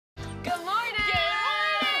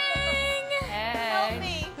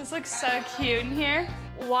This looks so cute in here.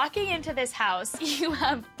 Walking into this house, you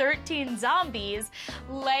have 13 zombies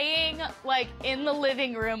laying like in the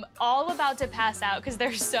living room, all about to pass out because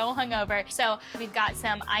they're so hungover. So we've got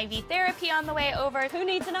some IV therapy on the way over. Who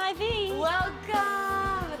needs an IV?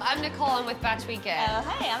 Welcome. I'm Nicole. I'm with Bachelorette Weekend. Oh,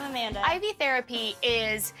 hey, I'm Amanda. IV therapy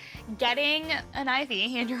is getting an IV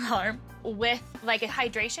in your arm with like a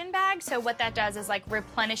hydration bag. So what that does is like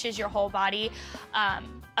replenishes your whole body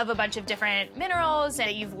of a bunch of different minerals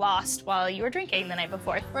that you've lost while you were drinking the night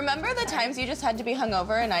before. Remember the times you just had to be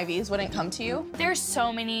hungover and IVs wouldn't come to you? There's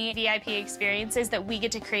so many VIP experiences that we get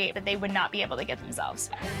to create that they would not be able to get themselves.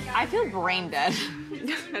 I feel brain dead. And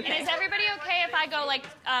is everybody okay if I go like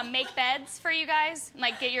make beds for you guys?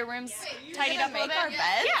 Like get your rooms tidied up a little bit? Our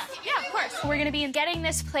beds? Yeah, of course. We're gonna be getting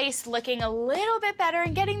this place looking a little bit better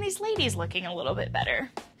and getting these ladies looking a little bit better.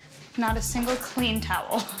 Not a single clean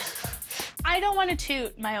towel. I don't want to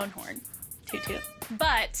toot my own horn, toot.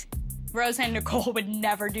 But Rose and Nicole would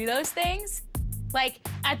never do those things. Like,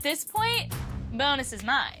 at this point, bonus is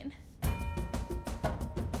mine.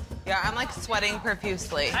 Yeah, I'm like sweating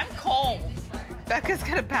profusely. I'm cold. Becca's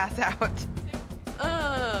gonna pass out.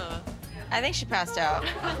 I think she passed out.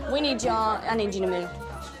 We need y'all. I need you to move.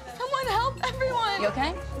 Someone help everyone. You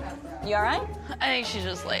okay? You all right? I think she's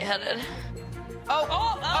just lightheaded.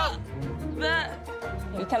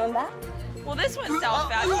 You coming back? Well, this went south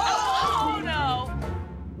fast. Oh, no.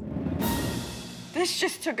 This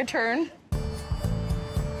just took a turn.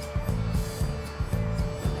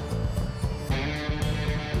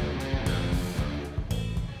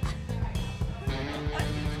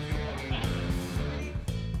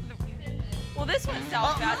 Well, this went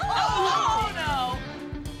south fast. Oh, no.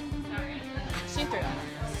 She threw it.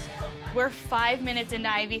 We're 5 minutes into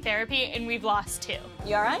IV therapy and we've lost 2.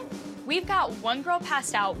 You all right? We've got one girl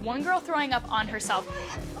passed out, one girl throwing up on herself.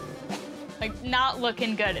 Like, not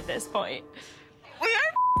looking good at this point. We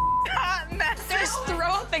are hot mess. There's throw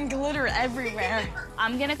up and glitter everywhere.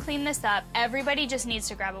 I'm gonna clean this up. Everybody just needs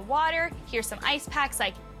to grab a water. Here's some ice packs.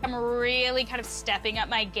 Like, I'm really kind of stepping up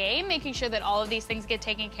my game, making sure that all of these things get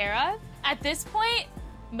taken care of. At this point,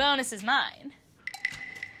 bonus is mine.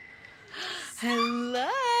 Hello,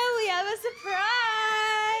 we have a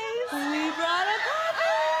surprise. We brought a puppy.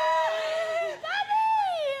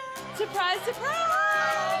 Surprise, surprise.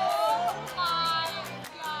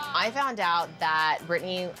 I found out that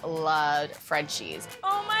Brittany loved Frenchies.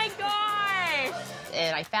 Oh my gosh.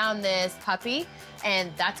 And I found this puppy,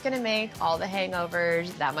 and that's gonna make all the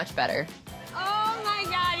hangovers that much better. Oh my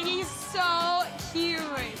God, he's so cute.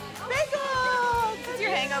 Pickle. Is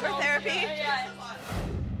your hangover therapy?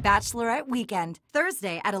 Bachelorette Weekend,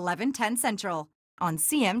 Thursday at 11:10 Central on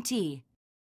CMT.